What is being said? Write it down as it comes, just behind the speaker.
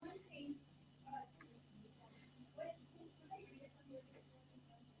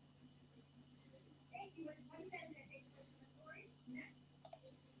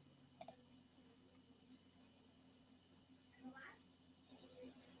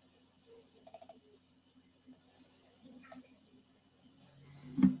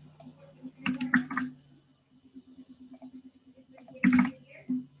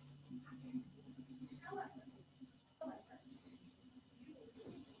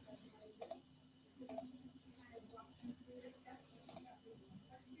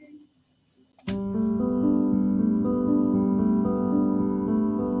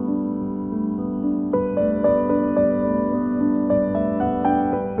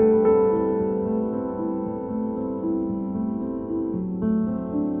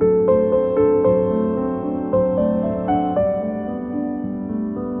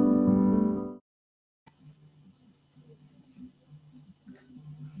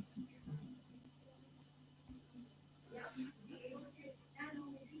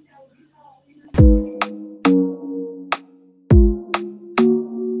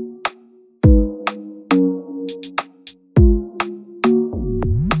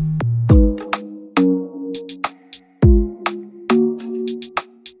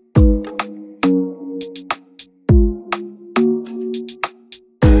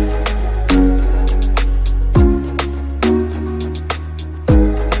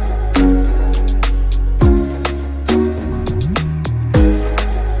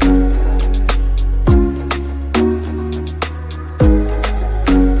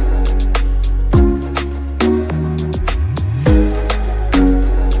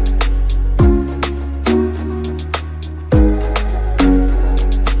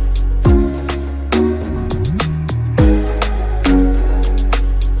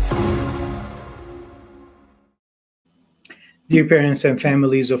Dear parents and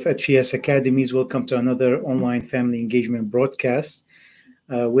families of HES Academies, welcome to another online family engagement broadcast.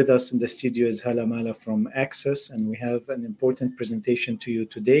 With us in the studio is Hala Mala from Access, and we have an important presentation to you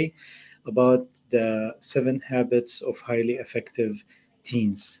today about the 7 habits of highly effective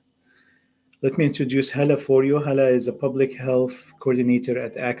teens. Let me introduce Hala for you. Hala is a public health coordinator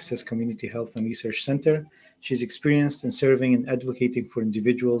at Access Community Health and Research Center. She's experienced in serving and advocating for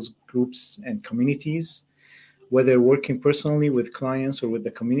individuals, groups, and communities. Whether working personally with clients or with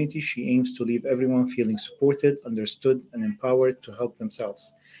the community, she aims to leave everyone feeling supported, understood, and empowered to help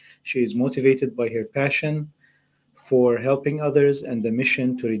themselves. She is motivated by her passion for helping others and the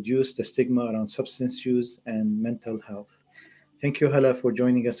mission to reduce the stigma around substance use and mental health. Thank you, Hala, for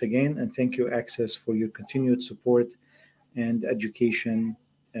joining us again, and thank you, Access, for your continued support and education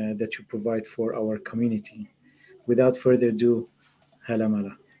that you provide for our community. Without further ado, Hala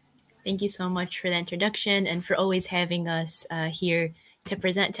Mala. Thank you so much for the introduction and for always having us here to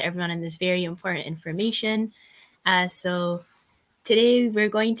present to everyone on this very important information. So today we're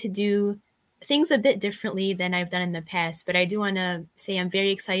going to do things a bit differently than I've done in the past, but I do want to say I'm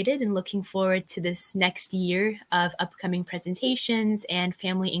very excited and looking forward to this next year of upcoming presentations and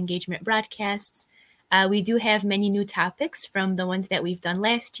family engagement broadcasts. We do have many new topics from the ones that we've done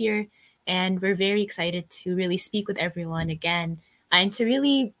last year, and we're very excited to really speak with everyone again and to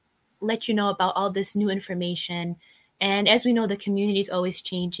really let you know about all this new information. And as we know, the community is always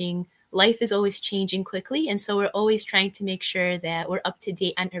changing. Life is always changing quickly. And so we're always trying to make sure that we're up to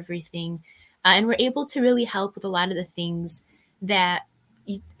date on everything. And we're able to really help with a lot of the things that,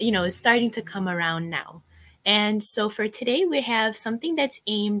 is starting to come around now. And so for today, we have something that's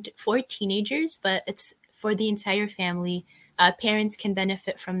aimed for teenagers, but it's for the entire family. Parents can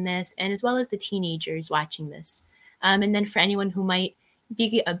benefit from this, and as well as the teenagers watching this. And then for anyone who might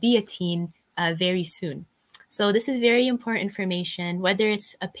be a teen very soon. So this is very important information, whether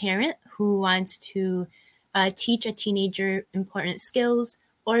it's a parent who wants to teach a teenager important skills,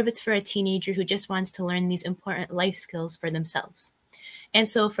 or if it's for a teenager who just wants to learn these important life skills for themselves. And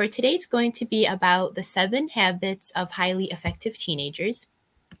so for today, it's going to be about the 7 habits of highly effective teenagers.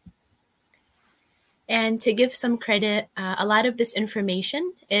 And to give some credit, a lot of this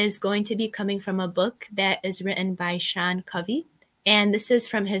information is going to be coming from a book that is written by Sean Covey. And this is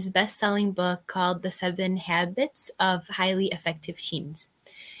from his best-selling book called The 7 Habits of Highly Effective Teens.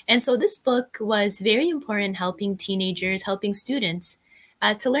 And so this book was very important helping teenagers, helping students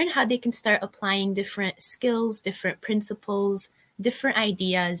to learn how they can start applying different skills, different principles, different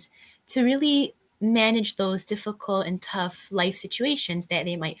ideas to really manage those difficult and tough life situations that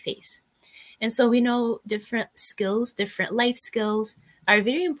they might face. And so we know different skills, different life skills are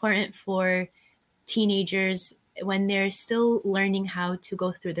very important for teenagers when they're still learning how to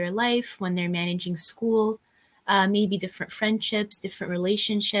go through their life, when they're managing school, maybe different friendships, different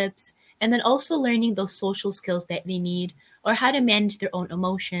relationships, and then also learning those social skills that they need, or how to manage their own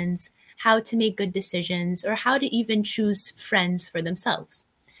emotions, how to make good decisions or how to even choose friends for themselves.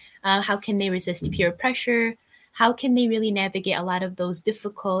 How can they resist peer pressure? How can they really navigate a lot of those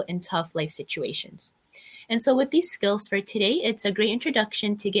difficult and tough life situations? And so, with these skills for today, it's a great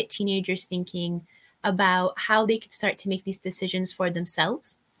introduction to get teenagers thinking about how they could start to make these decisions for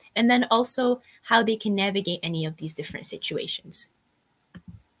themselves, and then also how they can navigate any of these different situations.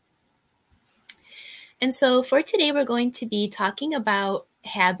 And so, for today, we're going to be talking about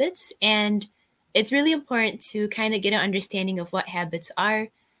habits, and it's really important to kind of get an understanding of what habits are.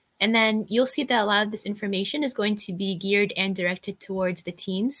 And then you'll see that a lot of this information is going to be geared and directed towards the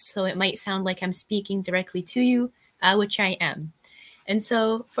teens. So it might sound like I'm speaking directly to you, which I am. And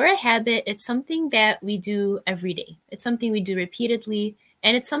so for a habit, it's something that we do every day. It's something we do repeatedly,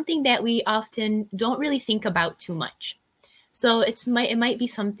 and it's something that we often don't really think about too much. So it might be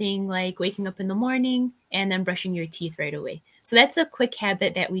something like waking up in the morning and then brushing your teeth right away. So that's a quick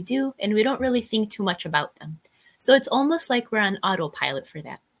habit that we do, and we don't really think too much about them. So it's almost like we're on autopilot for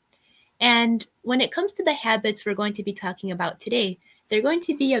that. And when it comes to the habits we're going to be talking about today, they're going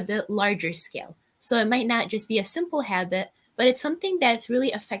to be a bit larger scale. So it might not just be a simple habit, but it's something that's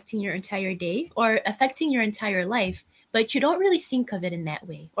really affecting your entire day or affecting your entire life, but you don't really think of it in that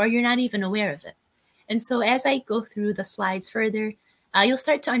way, or you're not even aware of it. And so as I go through the slides further, you'll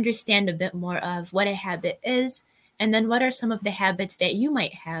start to understand a bit more of what a habit is, and then what are some of the habits that you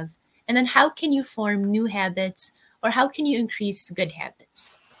might have, and then how can you form new habits, or how can you increase good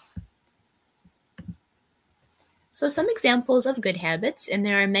habits. So some examples of good habits, and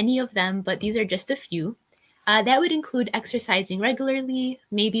there are many of them, but these are just a few. That would include exercising regularly,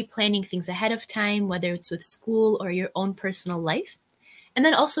 maybe planning things ahead of time, whether it's with school or your own personal life, and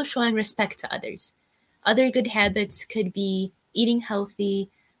then also showing respect to others. Other good habits could be eating healthy,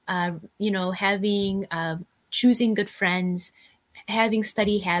 choosing good friends, having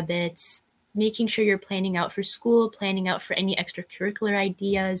study habits, making sure you're planning out for school, planning out for any extracurricular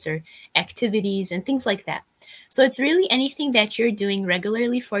ideas or activities and things like that. So it's really anything that you're doing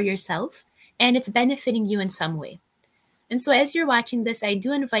regularly for yourself, and it's benefiting you in some way. And so as you're watching this, I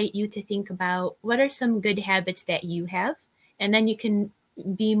do invite you to think about what are some good habits that you have, and then you can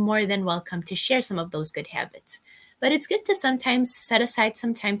be more than welcome to share some of those good habits. But it's good to sometimes set aside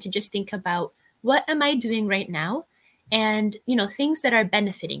some time to just think about what am I doing right now, and things that are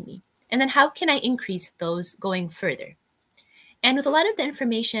benefiting me, and then how can I increase those going further. And with a lot of the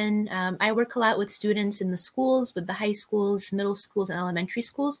information, I work a lot with students in the schools, with the high schools, middle schools, and elementary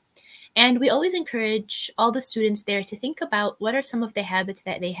schools. And we always encourage all the students there to think about what are some of the habits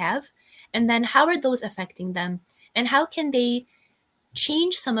that they have, and then how are those affecting them, and how can they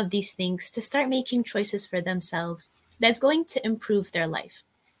change some of these things to start making choices for themselves that's going to improve their life.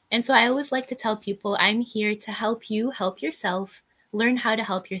 And so I always like to tell people I'm here to help you help yourself, learn how to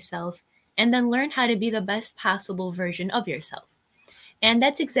help yourself, and then learn how to be the best possible version of yourself. And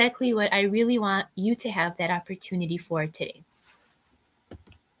that's exactly what I really want you to have that opportunity for today.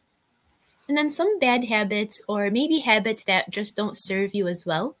 And then some bad habits, or maybe habits that just don't serve you as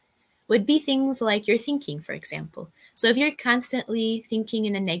well, would be things like your thinking, for example. So if you're constantly thinking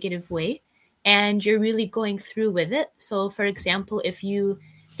in a negative way and you're really going through with it, so for example, if you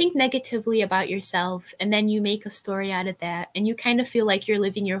think negatively about yourself and then you make a story out of that and you kind of feel like you're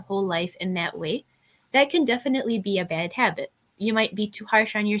living your whole life in that way, that can definitely be a bad habit. You might be too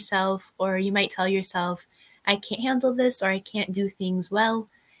harsh on yourself, or you might tell yourself, I can't handle this, or I can't do things well.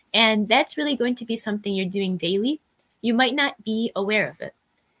 And that's really going to be something you're doing daily. You might not be aware of it.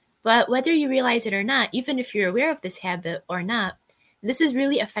 But whether you realize it or not, even if you're aware of this habit or not, this is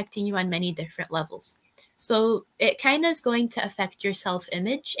really affecting you on many different levels. So it kind of is going to affect your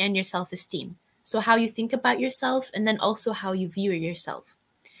self-image and your self-esteem. So how you think about yourself, and then also how you view yourself.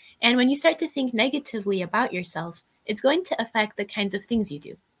 And when you start to think negatively about yourself, it's going to affect the kinds of things you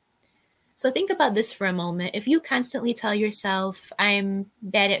do. So think about this for a moment. If you constantly tell yourself, I'm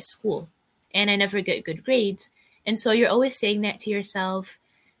bad at school and I never get good grades, and so you're always saying that to yourself,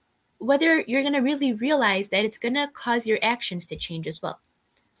 whether you're going to really realize that it's going to cause your actions to change as well.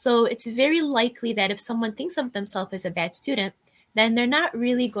 So it's very likely that if someone thinks of themselves as a bad student, then they're not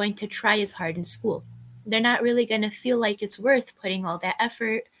really going to try as hard in school. They're not really going to feel like it's worth putting all that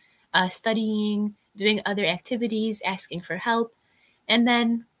effort, studying, doing other activities, asking for help. And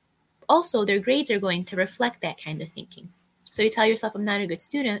then also their grades are going to reflect that kind of thinking. So you tell yourself, I'm not a good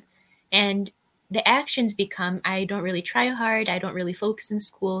student, and the actions become, I don't really try hard, I don't really focus in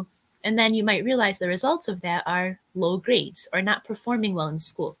school. And then you might realize the results of that are low grades or not performing well in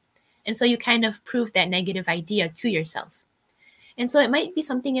school. And so you kind of prove that negative idea to yourself. And so it might be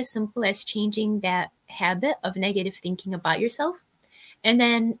something as simple as changing that habit of negative thinking about yourself. And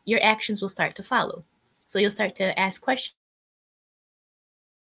then your actions will start to follow. So you'll start to ask questions.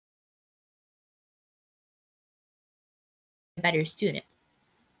 Better student.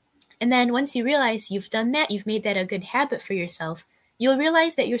 And then once you realize you've done that, you've made that a good habit for yourself, you'll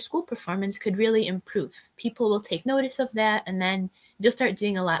realize that your school performance could really improve. People will take notice of that, and then you'll start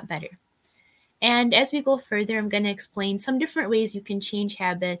doing a lot better. And as we go further, I'm going to explain some different ways you can change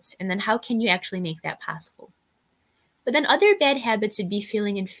habits, and then how can you actually make that possible. But then other bad habits would be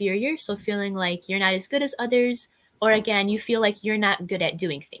feeling inferior, so feeling like you're not as good as others, or again, you feel like you're not good at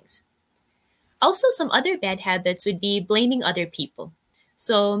doing things. Also, some other bad habits would be blaming other people.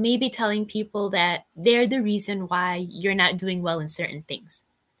 So maybe telling people that they're the reason why you're not doing well in certain things.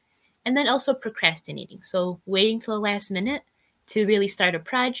 And then also procrastinating. So waiting till the last minute to really start a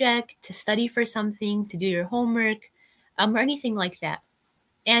project, to study for something, to do your homework, or anything like that.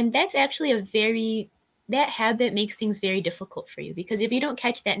 And that's actually that habit makes things very difficult for you, because if you don't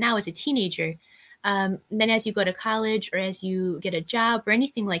catch that now as a teenager, then as you go to college or as you get a job or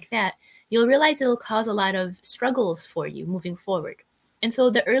anything like that, you'll realize it'll cause a lot of struggles for you moving forward. And so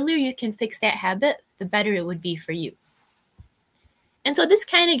the earlier you can fix that habit, the better it would be for you. And so this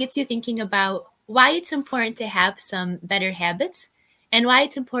kind of gets you thinking about why it's important to have some better habits and why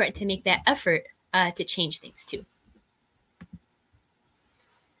it's important to make that effort to change things too.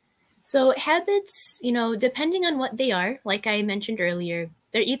 So habits, depending on what they are, like I mentioned earlier,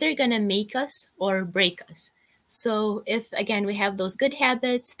 they're either going to make us or break us. So if, again, we have those good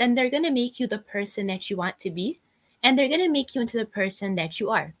habits, then they're going to make you the person that you want to be, and they're going to make you into the person that you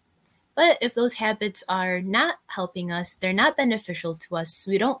are. But if those habits are not helping us, they're not beneficial to us,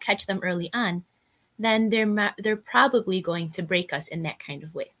 we don't catch them early on, then they're probably going to break us in that kind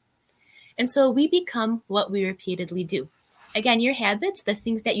of way. And so we become what we repeatedly do. Again, your habits, the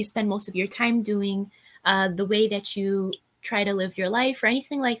things that you spend most of your time doing, the way that you try to live your life or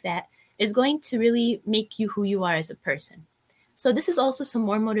anything like that, is going to really make you who you are as a person. So this is also some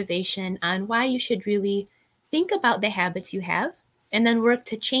more motivation on why you should really think about the habits you have and then work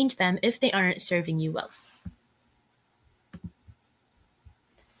to change them if they aren't serving you well.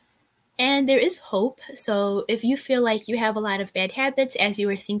 And there is hope. So if you feel like you have a lot of bad habits, as you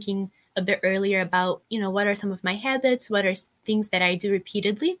were thinking a bit earlier about, what are some of my habits? What are things that I do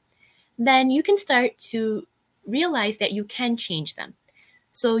repeatedly? Then you can start to realize that you can change them.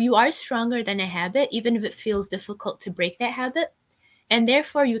 So you are stronger than a habit, even if it feels difficult to break that habit, and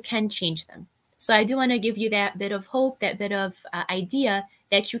therefore you can change them. So I do want to give you that bit of hope, that bit of idea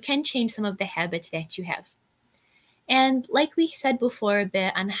that you can change some of the habits that you have. And like we said before a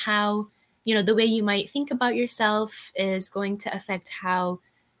bit on how, the way you might think about yourself is going to affect how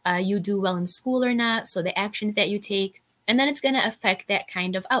you do well in school or not. So the actions that you take, and then it's going to affect that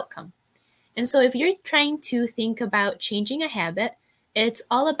kind of outcome. And so if you're trying to think about changing a habit, it's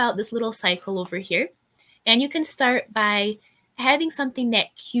all about this little cycle over here. And you can start by having something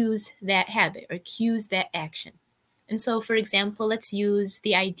that cues that habit or cues that action. And so, for example, let's use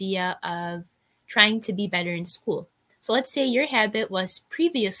the idea of trying to be better in school. So let's say your habit was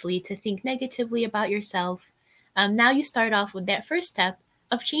previously to think negatively about yourself. Now you start off with that first step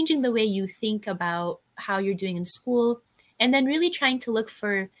of changing the way you think about how you're doing in school, and then really trying to look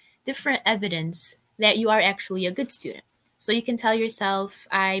for different evidence that you are actually a good student. So you can tell yourself,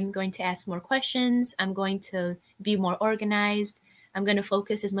 I'm going to ask more questions, I'm going to be more organized, I'm going to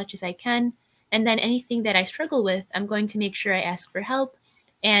focus as much as I can, and then anything that I struggle with, I'm going to make sure I ask for help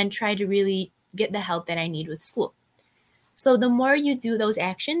and try to really get the help that I need with school. So the more you do those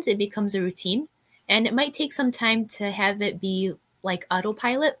actions, it becomes a routine, and it might take some time to have it be like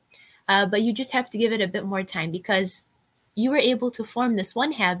autopilot, but you just have to give it a bit more time, because you were able to form this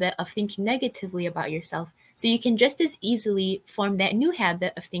one habit of thinking negatively about yourself. So you can just as easily form that new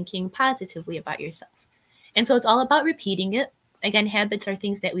habit of thinking positively about yourself. And so it's all about repeating it. Again, habits are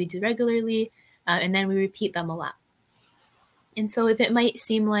things that we do regularly, and then we repeat them a lot. And so if it might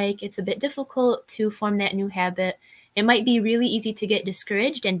seem like it's a bit difficult to form that new habit, it might be really easy to get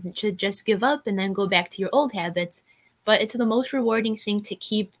discouraged and to just give up and then go back to your old habits. But it's the most rewarding thing to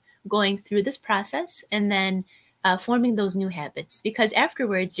keep going through this process and then forming those new habits, because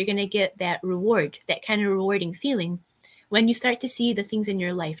afterwards you're going to get that reward, that kind of rewarding feeling when you start to see the things in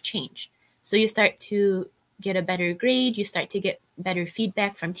your life change. So you start to get a better grade, you start to get better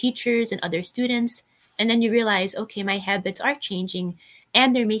feedback from teachers and other students, and then you realize, okay, my habits are changing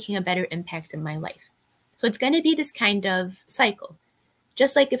and they're making a better impact in my life. So it's going to be this kind of cycle.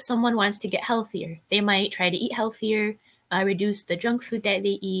 Just like if someone wants to get healthier, they might try to eat healthier, reduce the junk food that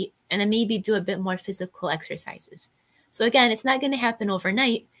they eat, and then maybe do a bit more physical exercises. So again, it's not going to happen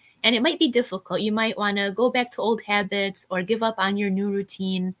overnight. And it might be difficult. You might want to go back to old habits or give up on your new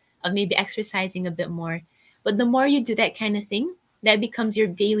routine of maybe exercising a bit more. But the more you do that kind of thing, that becomes your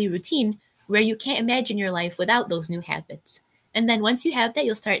daily routine where you can't imagine your life without those new habits. And then once you have that,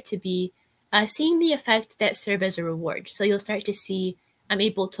 you'll start to be seeing the effects that serve as a reward. So you'll start to see, I'm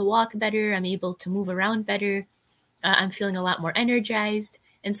able to walk better, I'm able to move around better, I'm feeling a lot more energized.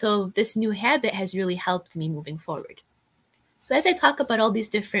 And so this new habit has really helped me moving forward. So as I talk about all these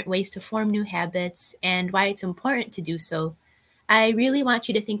different ways to form new habits and why it's important to do so, I really want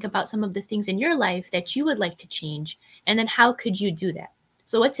you to think about some of the things in your life that you would like to change, and then how could you do that?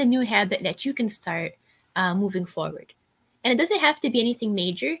 So what's a new habit that you can start moving forward? And it doesn't have to be anything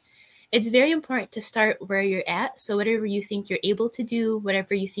major. It's very important to start where you're at. So whatever you think you're able to do,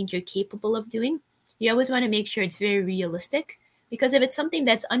 whatever you think you're capable of doing, you always want to make sure it's very realistic. Because if it's something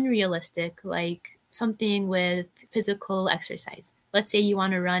that's unrealistic, like something with physical exercise, let's say you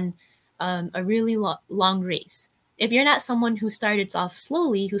want to run a really long race. If you're not someone who started off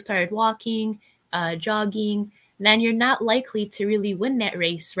slowly, who started walking, jogging, then you're not likely to really win that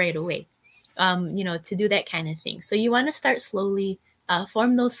race right away, to do that kind of thing. So you want to start slowly,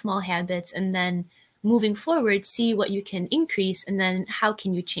 form those small habits, and then moving forward, see what you can increase, and then how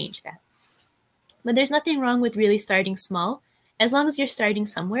can you change that. But there's nothing wrong with really starting small, as long as you're starting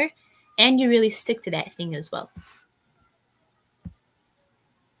somewhere and you really stick to that thing as well.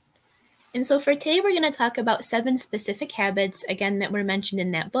 And so for today, we're going to talk about 7 specific habits, again, that were mentioned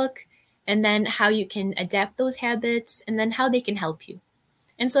in that book, and then how you can adapt those habits, and then how they can help you.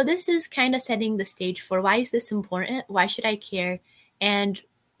 And so this is kind of setting the stage for why is this important? Why should I care? And,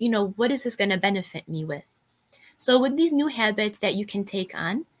 what is this going to benefit me with? So with these new habits that you can take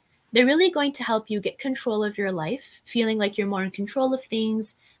on, they're really going to help you get control of your life, feeling like you're more in control of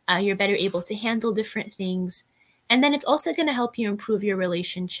things, you're better able to handle different things. And then it's also going to help you improve your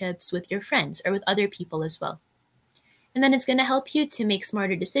relationships with your friends or with other people as well. And then it's going to help you to make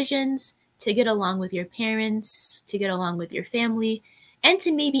smarter decisions, to get along with your parents, to get along with your family, and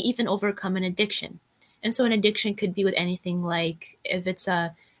to maybe even overcome an addiction. And so an addiction could be with anything, like if it's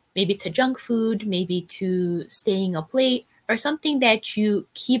maybe to junk food, maybe to staying up late, or something that you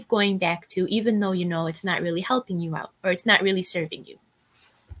keep going back to, even though you know it's not really helping you out or it's not really serving you.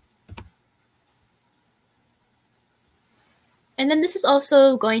 And then this is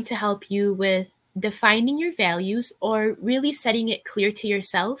also going to help you with defining your values, or really setting it clear to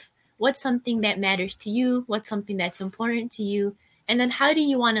yourself what's something that matters to you, what's something that's important to you, and then how do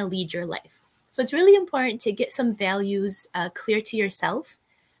you want to lead your life. So it's really important to get some values clear to yourself.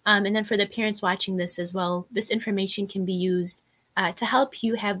 And then for the parents watching this as well, this information can be used to help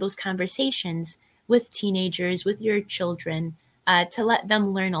you have those conversations with teenagers, with your children, to let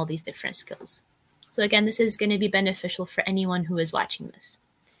them learn all these different skills. So again, this is going to be beneficial for anyone who is watching this.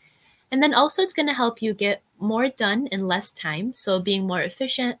 And then also it's going to help you get more done in less time. So being more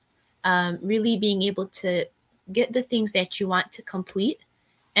efficient, really being able to get the things that you want to complete,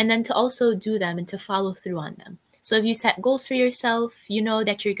 and then to also do them and to follow through on them. So if you set goals for yourself, you know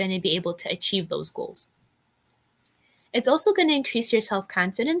that you're going to be able to achieve those goals. It's also going to increase your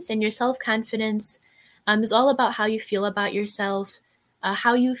self-confidence, and your self-confidence is all about how you feel about yourself,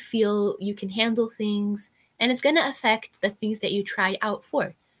 how you feel you can handle things, and it's going to affect the things that you try out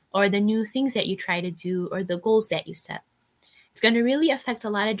for, or the new things that you try to do, or the goals that you set. It's going to really affect a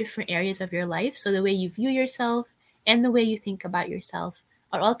lot of different areas of your life. So the way you view yourself and the way you think about yourself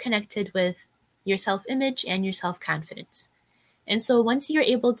are all connected with your self-image and your self-confidence. And so once you're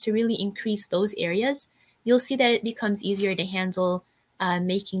able to really increase those areas, you'll see that it becomes easier to handle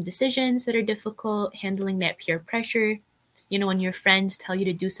making decisions that are difficult, handling that peer pressure. When your friends tell you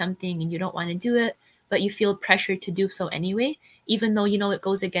to do something and you don't want to do it, but you feel pressured to do so anyway, even though it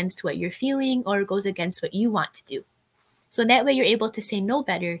goes against what you're feeling or goes against what you want to do. So that way you're able to say no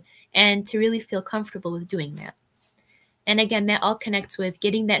better and to really feel comfortable with doing that. And again, that all connects with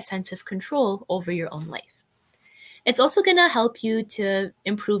getting that sense of control over your own life. It's also going to help you to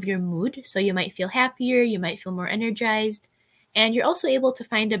improve your mood. So you might feel happier, you might feel more energized, and you're also able to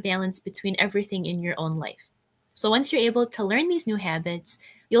find a balance between everything in your own life. So once you're able to learn these new habits,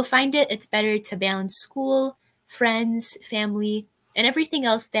 you'll find it's better to balance school, friends, family, and everything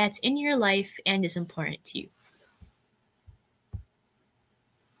else that's in your life and is important to you.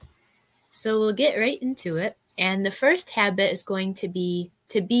 So we'll get right into it. And the first habit is going to be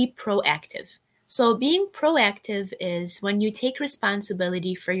proactive. So being proactive is when you take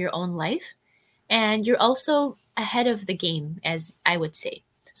responsibility for your own life, and you're also ahead of the game, as I would say.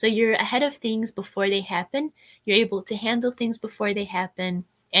 So you're ahead of things before they happen. You're able to handle things before they happen,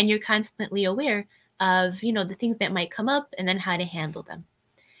 and you're constantly aware of, the things that might come up and then how to handle them.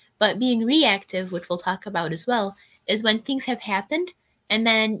 But being reactive, which we'll talk about as well, is when things have happened and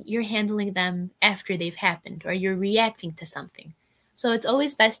then you're handling them after they've happened, or you're reacting to something. So it's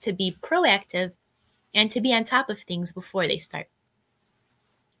always best to be proactive and to be on top of things before they start.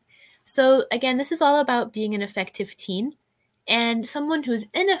 So again, this is all about being an effective teen. And someone who's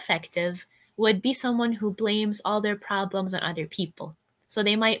ineffective would be someone who blames all their problems on other people. So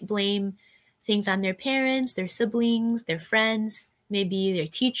they might blame things on their parents, their siblings, their friends, maybe their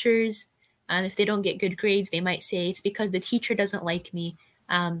teachers. If they don't get good grades, they might say it's because the teacher doesn't like me.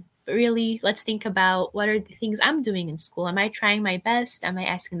 But really, let's think about, what are the things I'm doing in school? Am I trying my best? Am I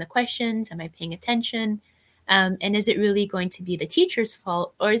asking the questions? Am I paying attention? And is it really going to be the teacher's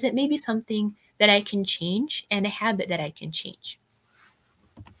fault? Or is it maybe something that I can change and a habit that I can change?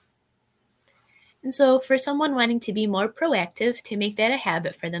 And so for someone wanting to be more proactive, to make that a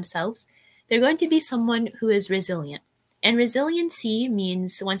habit for themselves, they're going to be someone who is resilient. And resiliency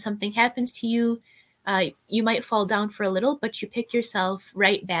means when something happens to you, you might fall down for a little, but you pick yourself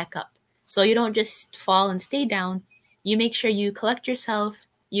right back up. So you don't just fall and stay down. You make sure you collect yourself,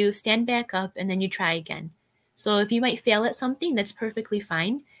 you stand back up, and then you try again. So if you might fail at something, that's perfectly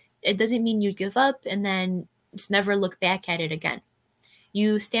fine. It doesn't mean you give up and then just never look back at it again.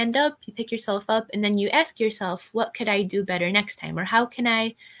 You stand up, you pick yourself up, and then you ask yourself, what could I do better next time? Or how can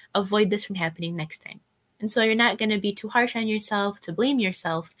I avoid this from happening next time? And so you're not going to be too harsh on yourself, to blame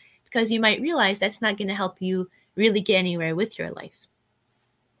yourself, because you might realize that's not going to help you really get anywhere with your life.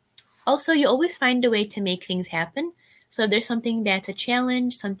 Also, you always find a way to make things happen. So if there's something that's a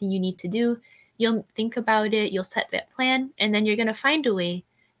challenge, something you need to do, you'll think about it, you'll set that plan, and then you're going to find a way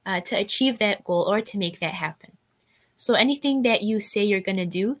to achieve that goal or to make that happen. So anything that you say you're going to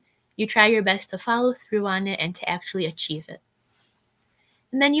do, you try your best to follow through on it and to actually achieve it.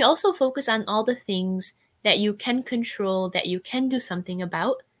 And then you also focus on all the things that you can control, that you can do something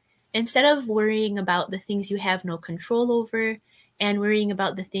about, instead of worrying about the things you have no control over and worrying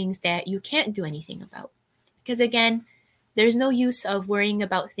about the things that you can't do anything about. Because again, there's no use of worrying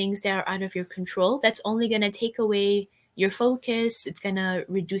about things that are out of your control. That's only going to take away your focus, it's going to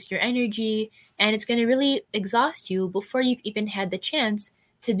reduce your energy, and it's going to really exhaust you before you've even had the chance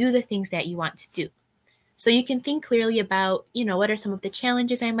to do the things that you want to do. So you can think clearly about, what are some of the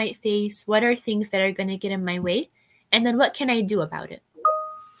challenges I might face? What are things that are going to get in my way? And then what can I do about it?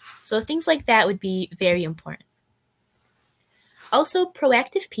 So things like that would be very important. Also,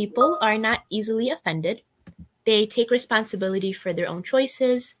 proactive people are not easily offended. They take responsibility for their own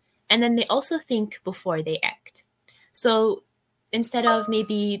choices, and then they also think before they act. So instead of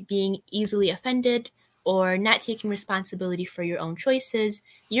maybe being easily offended or not taking responsibility for your own choices,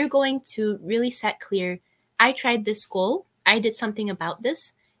 you're going to really set clear, I tried this goal, I did something about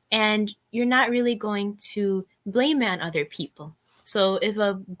this, and you're not really going to blame it on other people. So if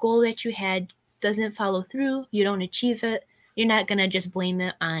a goal that you had doesn't follow through, you don't achieve it, you're not going to just blame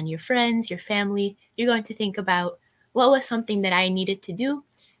it on your friends, your family. You're going to think about, what was something that I needed to do?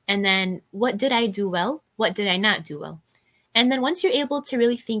 And then what did I do well? What did I not do well? And then once you're able to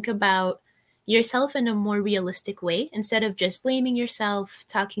really think about yourself in a more realistic way, instead of just blaming yourself,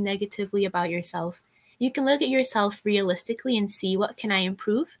 talking negatively about yourself, you can look at yourself realistically and see, what can I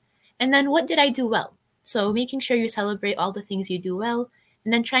improve? And then what did I do well? So making sure you celebrate all the things you do well,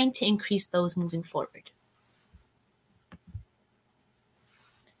 and then trying to increase those moving forward.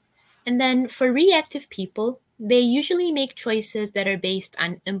 And then for reactive people, they usually make choices that are based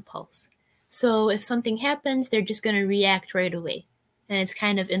on impulse. So if something happens, they're just going to react right away. And it's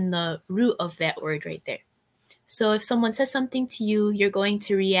kind of in the root of that word right there. So if someone says something to you, you're going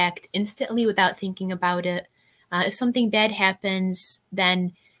to react instantly without thinking about it. If something bad happens,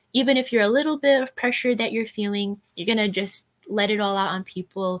 then even if you're a little bit of pressure that you're feeling, you're going to just let it all out on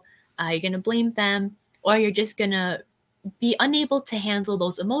people. You're going to blame them, or you're just going to be unable to handle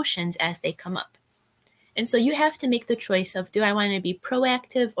those emotions as they come up. And so you have to make the choice of, do I want to be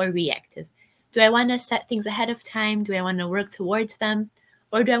proactive or reactive? Do I want to set things ahead of time? Do I want to work towards them?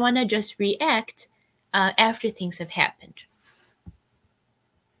 Or do I want to just react after things have happened?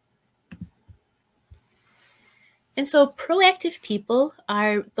 And so proactive people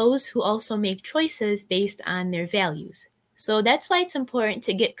are those who also make choices based on their values. So that's why it's important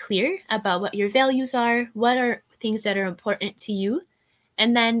to get clear about what your values are, what are things that are important to you,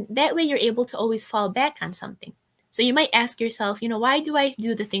 and then that way you're able to always fall back on something. So you might ask yourself, why do I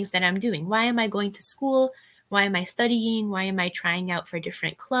do the things that I'm doing? Why am I going to school? Why am I studying? Why am I trying out for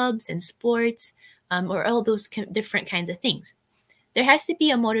different clubs and sports, or all those different kinds of things? There has to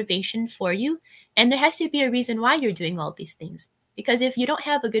be a motivation for you, and there has to be a reason why you're doing all these things. Because if you don't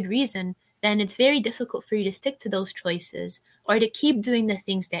have a good reason, then it's very difficult for you to stick to those choices or to keep doing the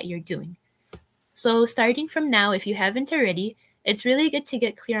things that you're doing. So starting from now, if you haven't already, it's really good to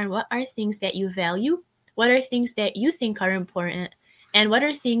get clear on what are things that you value, what are things that you think are important, and what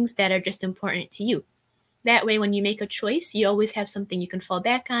are things that are just important to you. That way, when you make a choice, you always have something you can fall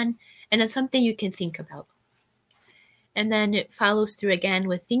back on, and then something you can think about. And then it follows through again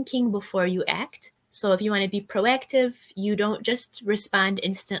with thinking before you act. So if you want to be proactive, you don't just respond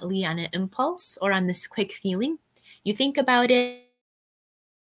instantly on an impulse or on this quick feeling. You think about it.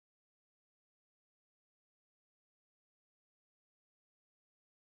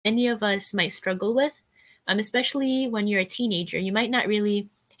 Many of us might struggle with, especially when you're a teenager. You might not really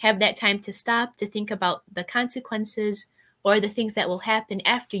have that time to stop to think about the consequences or the things that will happen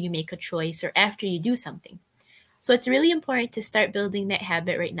after you make a choice or after you do something. So it's really important to start building that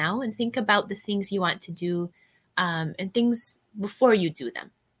habit right now and think about the things you want to do and things before you do them.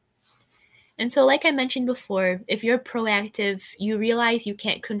 And so, like I mentioned before, if you're proactive, you realize you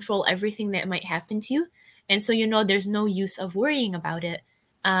can't control everything that might happen to you. And so, there's no use of worrying about it.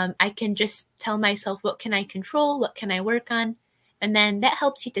 I can just tell myself, what can I control? What can I work on? And then that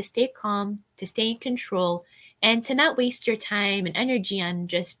helps you to stay calm, to stay in control, and to not waste your time and energy on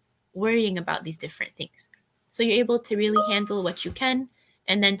just worrying about these different things. So you're able to really handle what you can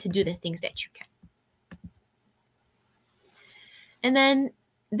and then to do the things that you can. And then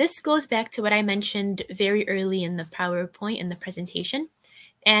this goes back to what I mentioned very early in the PowerPoint in the presentation.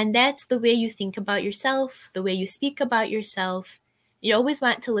 And that's the way you think about yourself, the way you speak about yourself. You always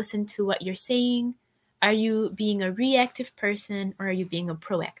want to listen to what you're saying. Are you being a reactive person or are you being a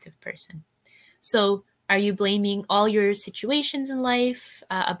proactive person? So are you blaming all your situations in life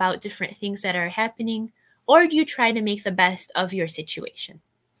about different things that are happening? Or do you try to make the best of your situation?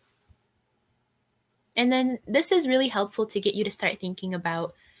 And then this is really helpful to get you to start thinking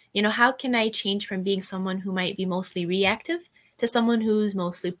about, how can I change from being someone who might be mostly reactive to someone who's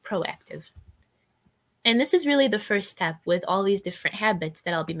mostly proactive? And this is really the first step with all these different habits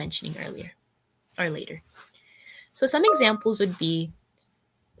that I'll be mentioning earlier or later. So some examples would be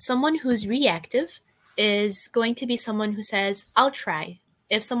someone who's reactive is going to be someone who says, I'll try.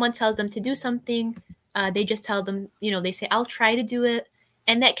 If someone tells them to do something, they just tell them, they say, I'll try to do it.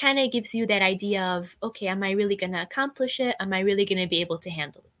 And that kind of gives you that idea of, okay, am I really going to accomplish it? Am I really going to be able to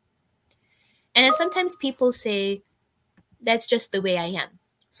handle it? And then sometimes people say, that's just the way I am.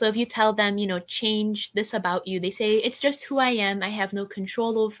 So if you tell them, change this about you, they say, it's just who I am. I have no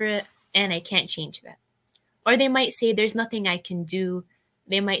control over it and I can't change that. Or they might say, there's nothing I can do.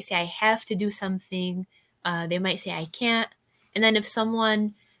 They might say, I have to do something. They might say, I can't. And then if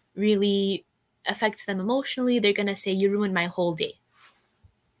someone really affects them emotionally, they're going to say, you ruined my whole day.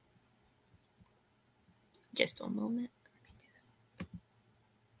 Just one moment.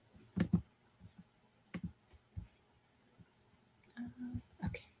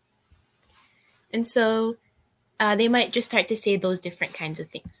 Okay. And so they might just start to say those different kinds of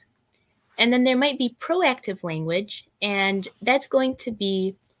things. And then there might be proactive language, and that's going to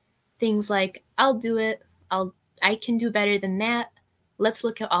be things like, I'll do it. I can do better than that. Let's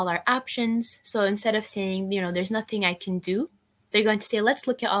look at all our options. So instead of saying, there's nothing I can do, they're going to say, let's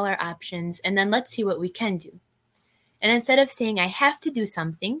look at all our options and then let's see what we can do. And instead of saying, I have to do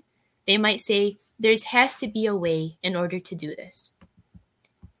something, they might say, there has to be a way in order to do this.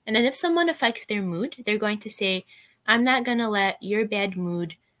 And then if someone affects their mood, they're going to say, I'm not going to let your bad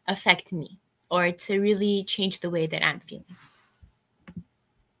mood affect me or to really change the way that I'm feeling.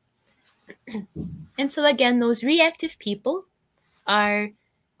 And so again, those reactive people are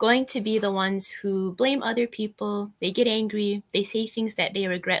going to be the ones who blame other people. They get angry. They say things that they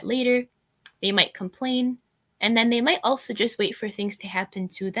regret later. They might complain. And then they might also just wait for things to happen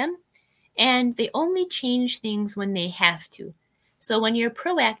to them. And they only change things when they have to. So when you're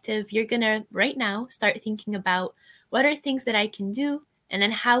proactive, you're going to right now start thinking about what are things that I can do? And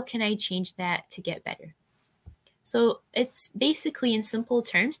then how can I change that to get better? So it's basically in simple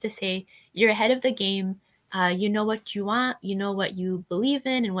terms to say you're ahead of the game. You know what you want, you know what you believe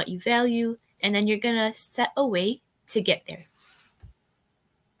in and what you value, and then you're going to set a way to get there.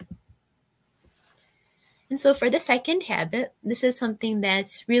 And so for the second habit, this is something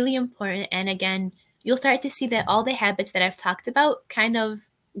that's really important. And again, you'll start to see that all the habits that I've talked about kind of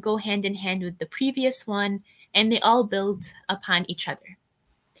go hand in hand with the previous one, and they all build upon each other.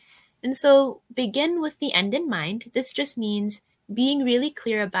 And so begin with the end in mind. This just means being really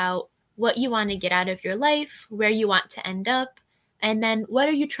clear about what you want to get out of your life, where you want to end up, and then what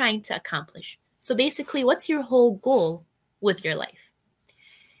are you trying to accomplish? So basically, what's your whole goal with your life?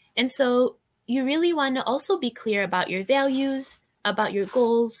 And so you really want to also be clear about your values, about your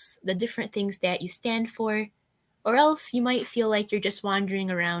goals, the different things that you stand for. or else you might feel like you're just wandering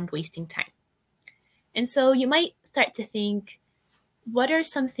around wasting time. And so you might start to think, what are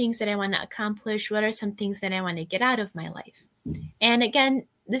some things that I want to accomplish? What are some things that I want to get out of my life? And again,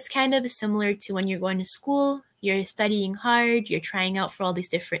 this kind of is similar to when you're going to school, you're studying hard, you're trying out for all these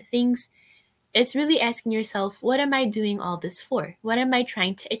different things. It's really asking yourself, what am I doing all this for? What am I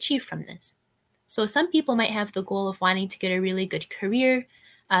trying to achieve from this? So some people might have the goal of wanting to get a really good career.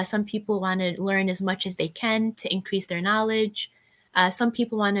 Some people want to learn as much as they can to increase their knowledge. Some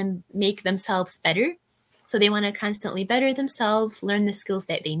people want to make themselves better. So they want to constantly better themselves, learn the skills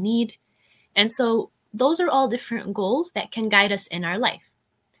that they need. And so those are all different goals that can guide us in our life.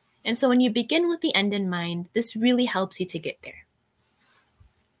 And so when you begin with the end in mind, this really helps you to get there.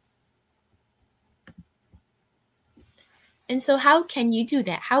 And so how can you do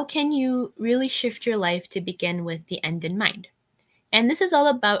that? How can you really shift your life to begin with the end in mind? And this is all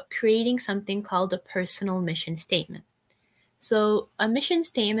about creating something called a personal mission statement. So a mission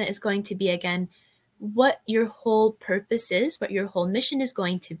statement is going to be, again, what your whole purpose is, what your whole mission is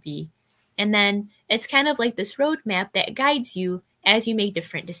going to be. And then it's kind of like this roadmap that guides you as you make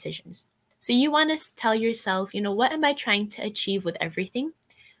different decisions. So you want to tell yourself, what am I trying to achieve with everything?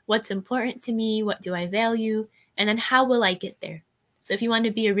 What's important to me? What do I value? And then how will I get there? So if you want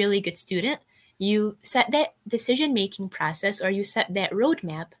to be a really good student, you set that decision-making process, or you set that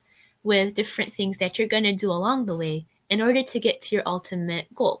roadmap with different things that you're going to do along the way in order to get to your ultimate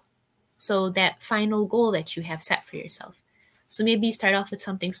goal. So that final goal that you have set for yourself. So maybe you start off with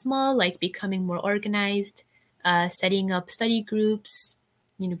something small, like becoming more organized, setting up study groups,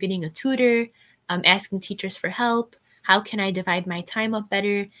 getting a tutor, asking teachers for help. How can I divide my time up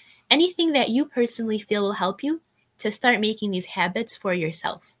better? Anything that you personally feel will help you to start making these habits for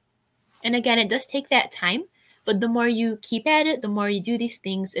yourself. And again, it does take that time, but the more you keep at it, the more you do these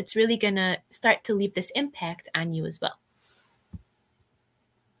things, it's really going to start to leave this impact on you as well.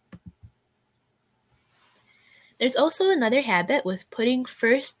 There's also another habit with putting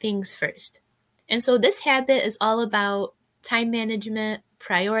first things first. And so this habit is all about time management,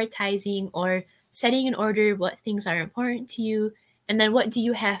 prioritizing, or setting in order what things are important to you, and then what do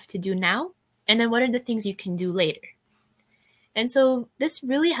you have to do now, and then what are the things you can do later. And so this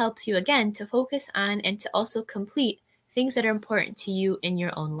really helps you, again, to focus on and to also complete things that are important to you in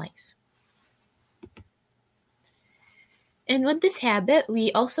your own life. And with this habit,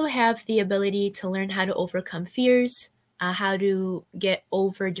 we also have the ability to learn how to overcome fears, how to get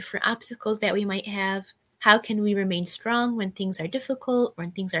over different obstacles that we might have, how can we remain strong when things are difficult,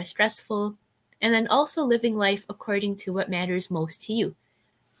 when things are stressful, and then also living life according to what matters most to you.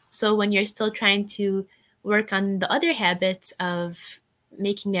 So when you're still trying to work on the other habits of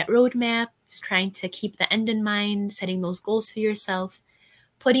making that roadmap, trying to keep the end in mind, setting those goals for yourself,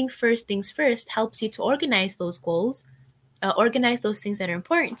 putting first things first helps you to organize those goals, organize those things that are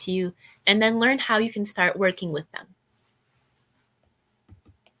important to you, and then learn how you can start working with them.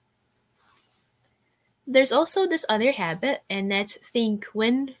 There's also this other habit, and that's think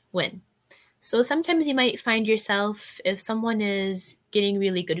win-win. So sometimes you might find yourself, if someone is getting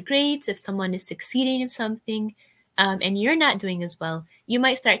really good grades, if someone is succeeding in something, and you're not doing as well, you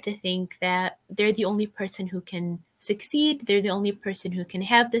might start to think that they're the only person who can succeed, they're the only person who can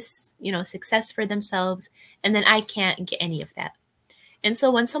have this, success for themselves, and then I can't get any of that. And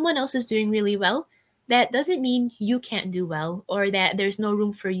so when someone else is doing really well, that doesn't mean you can't do well, or that there's no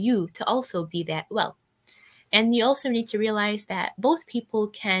room for you to also be that well. And you also need to realize that both people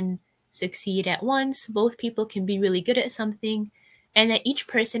can succeed at once, both people can be really good at something, and that each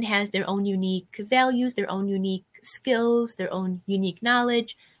person has their own unique values, their own unique skills, their own unique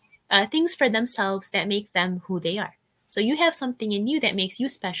knowledge, things for themselves that make them who they are. So you have something in you that makes you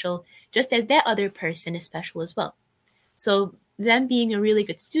special, just as that other person is special as well. So them being a really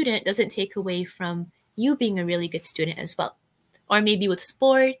good student doesn't take away from you being a really good student as well. Or maybe with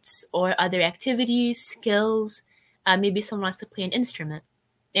sports or other activities, skills, maybe someone wants to play an instrument.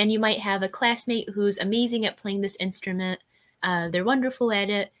 And you might have a classmate who's amazing at playing this instrument, they're wonderful at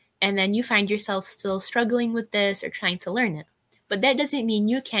it, and then you find yourself still struggling with this or trying to learn it. But that doesn't mean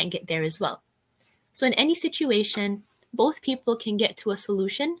you can't get there as well. So in any situation, both people can get to a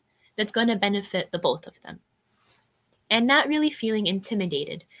solution that's going to benefit the both of them. And not really feeling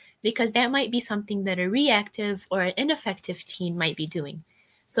intimidated, because that might be something that a reactive or an ineffective teen might be doing.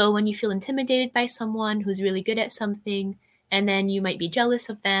 So when you feel intimidated by someone who's really good at something, and then you might be jealous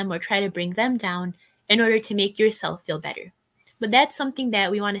of them or try to bring them down in order to make yourself feel better. But that's something that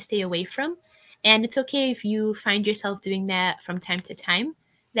we want to stay away from. And it's okay if you find yourself doing that from time to time.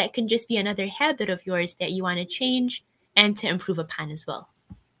 That can just be another habit of yours that you want to change and to improve upon as well.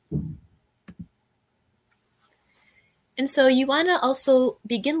 And so you want to also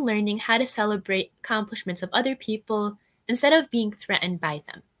begin learning how to celebrate accomplishments of other people instead of being threatened by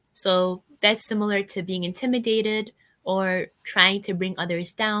them. So that's similar to being intimidated or trying to bring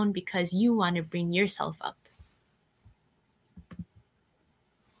others down because you want to bring yourself up.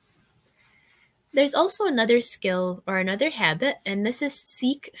 There's also another skill or another habit, and this is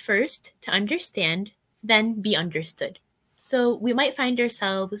seek first to understand, then be understood. So we might find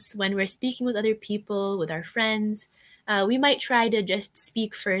ourselves when we're speaking with other people, with our friends, we might try to just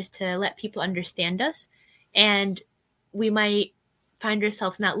speak first to let people understand us. And we might find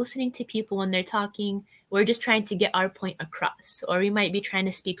ourselves not listening to people when they're talking. We're just trying to get our point across. Or we might be trying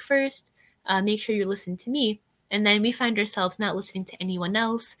to speak first, make sure you listen to me. And then we find ourselves not listening to anyone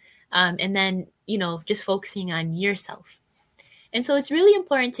else. And then, just focusing on yourself. And so it's really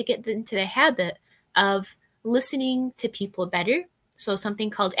important to get into the habit of listening to people better. So something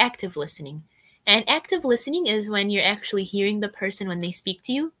called active listening. And active listening is when you're actually hearing the person when they speak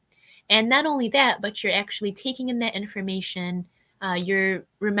to you. And not only that, but you're actually taking in that information, you're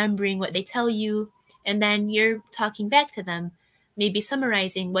remembering what they tell you, and then you're talking back to them, maybe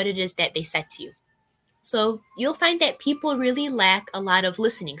summarizing what it is that they said to you. So you'll find that people really lack a lot of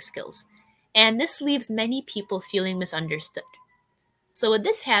listening skills, and this leaves many people feeling misunderstood. So with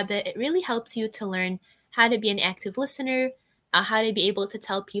this habit, it really helps you to learn how to be an active listener, how to be able to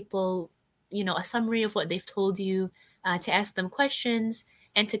tell people, a summary of what they've told you, to ask them questions,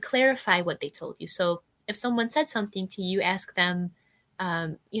 and to clarify what they told you. So if someone said something to you, ask them,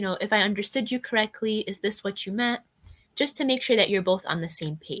 if I understood you correctly, is this what you meant? Just to make sure that you're both on the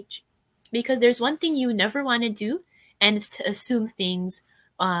same page. Because there's one thing you never want to do, and it's to assume things,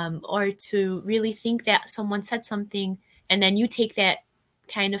 or to really think that someone said something and then you take that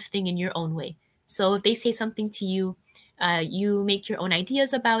kind of thing in your own way. So if they say something to you, you make your own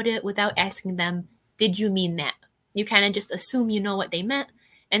ideas about it without asking them, did you mean that? You kind of just assume you know what they meant.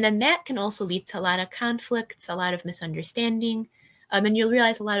 And then that can also lead to a lot of conflicts, a lot of misunderstanding. And you'll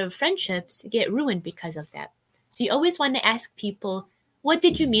realize a lot of friendships get ruined because of that. So you always want to ask people, what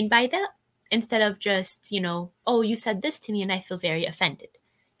did you mean by that? Instead of just, oh, you said this to me and I feel very offended.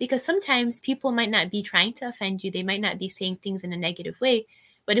 Because sometimes people might not be trying to offend you, they might not be saying things in a negative way.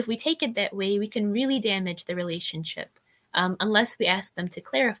 But if we take it that way, we can really damage the relationship, unless we ask them to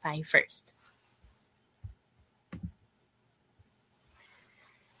clarify first.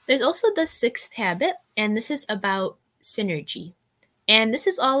 There's also the sixth habit, and this is about synergy. And this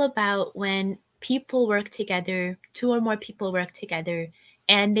is all about when people work together, two or more people work together,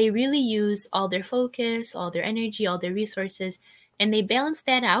 and they really use all their focus, all their energy, all their resources, and they balance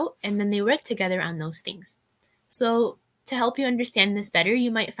that out, and then they work together on those things. So to help you understand this better, you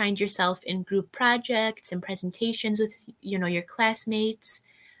might find yourself in group projects and presentations with, your classmates.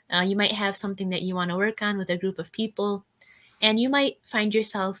 You might have something that you want to work on with a group of people, and you might find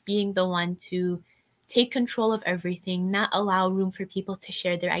yourself being the one to take control of everything, not allow room for people to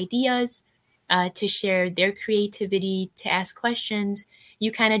share their ideas, to share their creativity, to ask questions.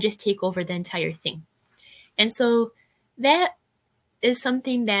 You kind of just take over the entire thing. And so that is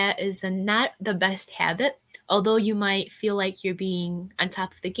something that is not the best habit. Although you might feel like you're being on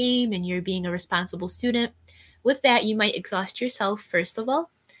top of the game and you're being a responsible student, with that, you might exhaust yourself, first of all.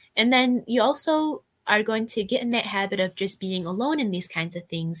 And then you also are going to get in that habit of just being alone in these kinds of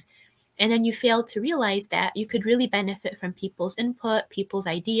things. And then you fail to realize that you could really benefit from people's input, people's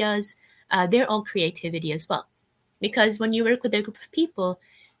ideas, their own creativity as well. Because when you work with a group of people,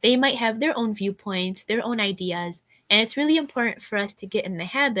 they might have their own viewpoints, their own ideas. And it's really important for us to get in the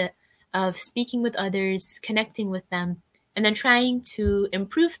habit of speaking with others, connecting with them, and then trying to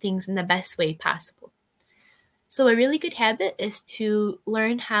improve things in the best way possible. So a really good habit is to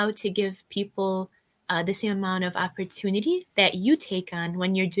learn how to give people the same amount of opportunity that you take on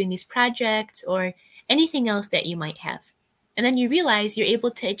when you're doing these projects or anything else that you might have. And then you realize you're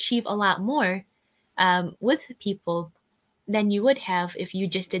able to achieve a lot more with people than you would have if you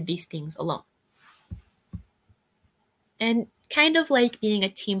just did these things alone. And kind of like being a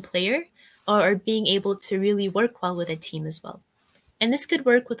team player or being able to really work well with a team as well. And this could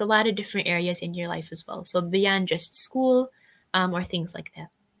work with a lot of different areas in your life as well. So beyond just school or things like that.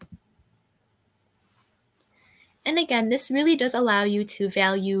 And again, this really does allow you to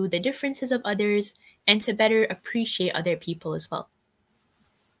value the differences of others and to better appreciate other people as well.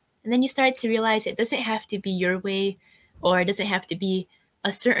 And then you start to realize it doesn't have to be your way, or it doesn't have to be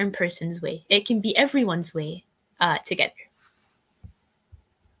a certain person's way. It can be everyone's way together.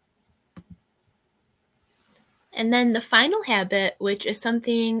 And then the final habit, which is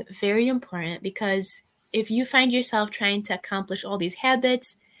something very important, because if you find yourself trying to accomplish all these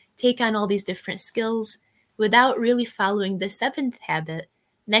habits, take on all these different skills, without really following the seventh habit,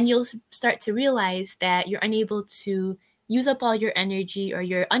 then you'll start to realize that you're unable to use up all your energy, or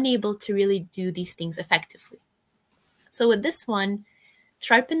you're unable to really do these things effectively. So with this one,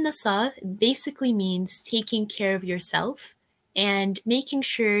 sharpen the saw basically means taking care of yourself and making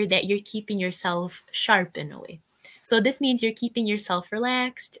sure that you're keeping yourself sharp in a way. So this means you're keeping yourself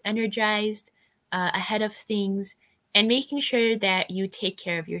relaxed, energized, ahead of things, and making sure that you take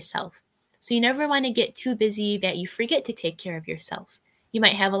care of yourself. So you never want to get too busy that you forget to take care of yourself. You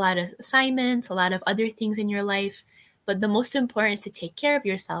might have a lot of assignments, a lot of other things in your life, but the most important is to take care of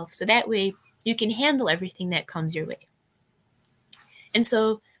yourself, so that way you can handle everything that comes your way. And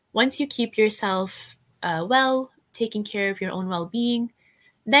so once you keep yourself well, taking care of your own well-being,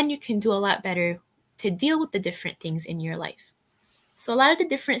 then you can do a lot better to deal with the different things in your life. So a lot of the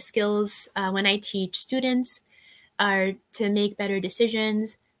different skills when I teach students are to make better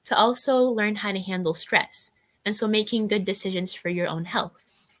decisions, to also learn how to handle stress, and so making good decisions for your own health.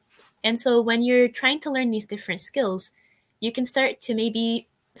 And so when you're trying to learn these different skills, you can start to maybe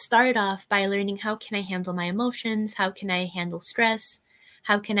start off by learning, how can I handle my emotions? How can I handle stress?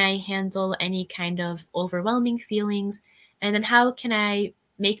 How can I handle any kind of overwhelming feelings? And then how can I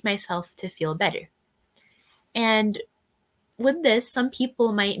make myself to feel better? And with this, some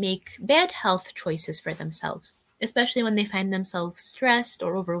people might make bad health choices for themselves, especially when they find themselves stressed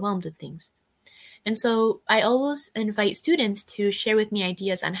or overwhelmed with things. And so I always invite students to share with me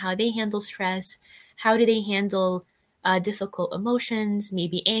ideas on how they handle stress, how do they handle difficult emotions,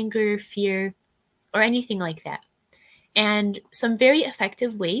 maybe anger, fear, or anything like that. And some very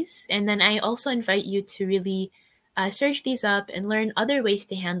effective ways. And then I also invite you to really search these up and learn other ways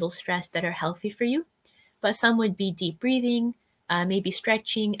to handle stress that are healthy for you. But some would be deep breathing, maybe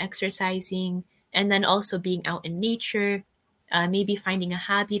stretching, exercising, and then also being out in nature, maybe finding a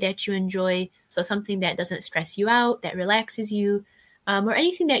hobby that you enjoy, so something that doesn't stress you out, that relaxes you, or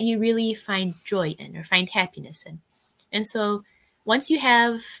anything that you really find joy in or find happiness in. And so once you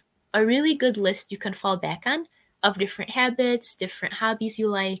have a really good list you can fall back on of different habits, different hobbies you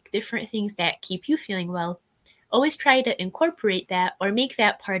like, different things that keep you feeling well, always try to incorporate that or make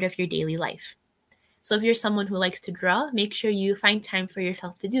that part of your daily life. So if you're someone who likes to draw, make sure you find time for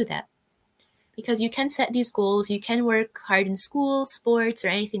yourself to do that. Because you can set these goals, you can work hard in school, sports, or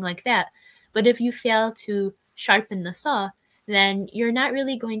anything like that. But if you fail to sharpen the saw, then you're not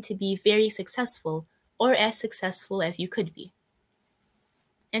really going to be very successful or as successful as you could be.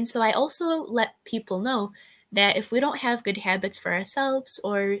 And so I also let people know that if we don't have good habits for ourselves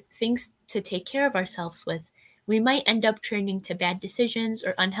or things to take care of ourselves with, we might end up turning to bad decisions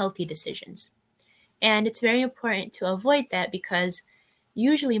or unhealthy decisions. And it's very important to avoid that, because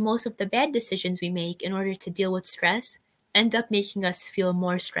usually most of the bad decisions we make in order to deal with stress end up making us feel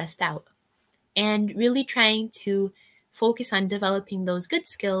more stressed out. And really trying to focus on developing those good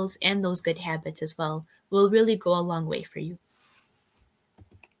skills and those good habits as well will really go a long way for you.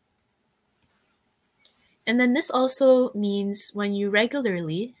 And then this also means when you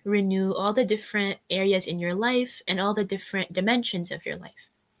regularly renew all the different areas in your life and all the different dimensions of your life.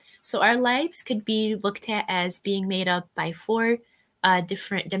 So our lives could be looked at as being made up by four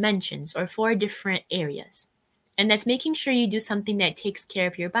different dimensions or four different areas. And that's making sure you do something that takes care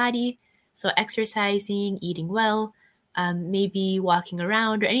of your body. So exercising, eating well, maybe walking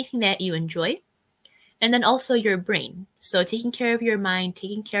around, or anything that you enjoy. And then also your brain. So taking care of your mind,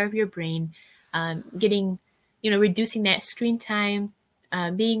 taking care of your brain, reducing that screen time,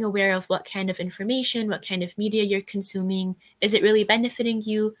 being aware of what kind of information, what kind of media you're consuming. Is it really benefiting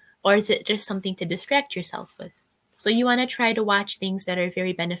you, or is it just something to distract yourself with? So you want to try to watch things that are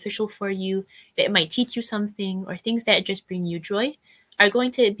very beneficial for you, that might teach you something, or things that just bring you joy are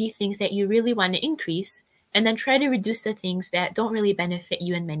going to be things that you really want to increase, and then try to reduce the things that don't really benefit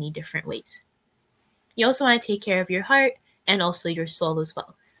you in many different ways. You also want to take care of your heart and also your soul as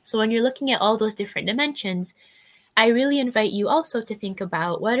well. So when you're looking at all those different dimensions, I really invite you also to think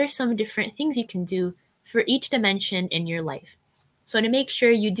about what are some different things you can do for each dimension in your life. So to make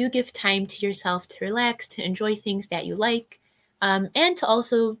sure you do give time to yourself to relax, to enjoy things that you like, and to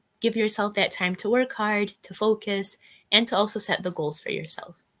also give yourself that time to work hard, to focus, and to also set the goals for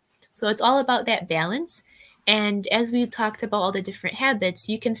yourself. So it's all about that balance. And as we talked about all the different habits,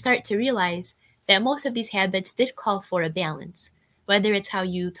 you can start to realize that most of these habits did call for a balance. Whether it's how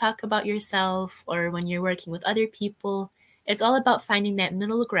you talk about yourself or when you're working with other people, it's all about finding that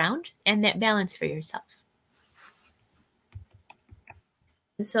middle ground and that balance for yourself.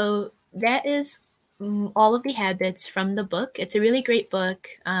 And so that is all of the habits from the book. It's a really great book.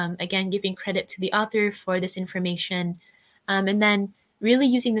 Again, giving credit to the author for this information. And then really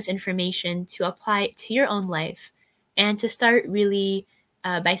using this information to apply it to your own life and to start really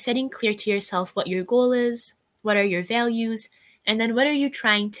by setting clear to yourself what your goal is, what are your values, and then what are you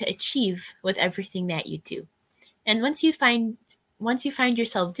trying to achieve with everything that you do. And once you find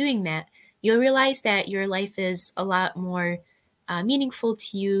yourself doing that, you'll realize that your life is a lot more meaningful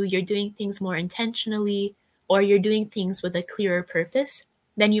to you. You're doing things more intentionally, or you're doing things with a clearer purpose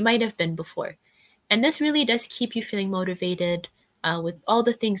than you might have been before. And this really does keep you feeling motivated with all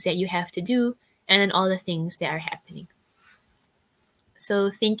the things that you have to do and then all the things that are happening.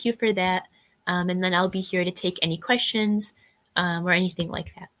 So thank you for that. And then I'll be here to take any questions or anything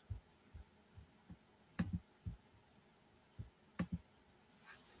like that.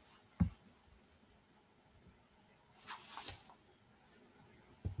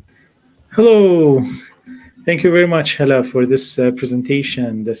 Hello. Thank you very much, Hala, for this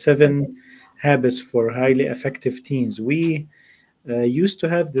presentation, the 7 habits for highly effective teens. We used to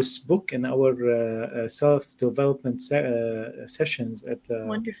have this book in our self-development sessions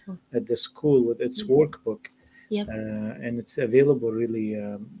Wonderful. at the school with its workbook. Yep. And it's available really.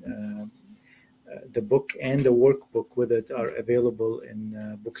 The book and the workbook with it are available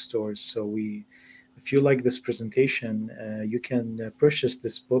in bookstores. So if you like this presentation, you can purchase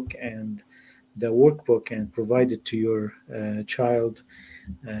this book and the workbook and provide it to your child,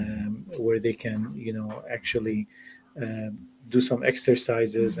 where they can, actually do some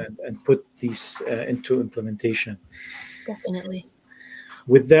exercises and put these into implementation. Definitely.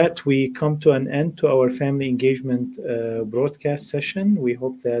 With that, we come to an end to our family engagement broadcast session. We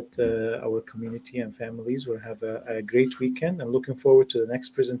hope that our community and families will have a great weekend, and looking forward to the next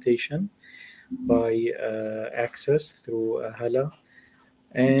presentation by Access through Hala.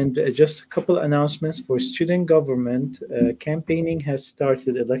 And just a couple announcements for student government. Campaigning has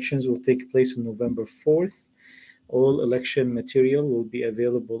started. Elections will take place on November 4th. All election material will be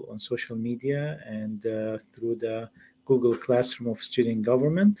available on social media and through the Google Classroom of Student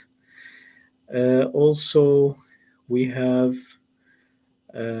Government. Also, we have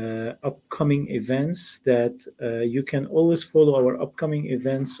upcoming events that you can always follow our upcoming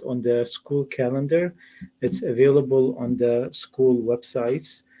events on the school calendar. It's available on the school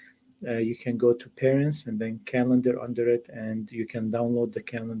websites. You can go to parents and then calendar under it, and you can download the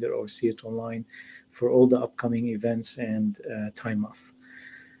calendar or see it online for all the upcoming events and time off.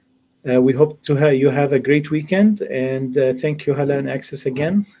 We hope you have a great weekend, and thank you, Hala and Access,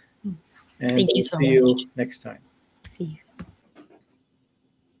 again. And Thank you we'll so see much. you next time.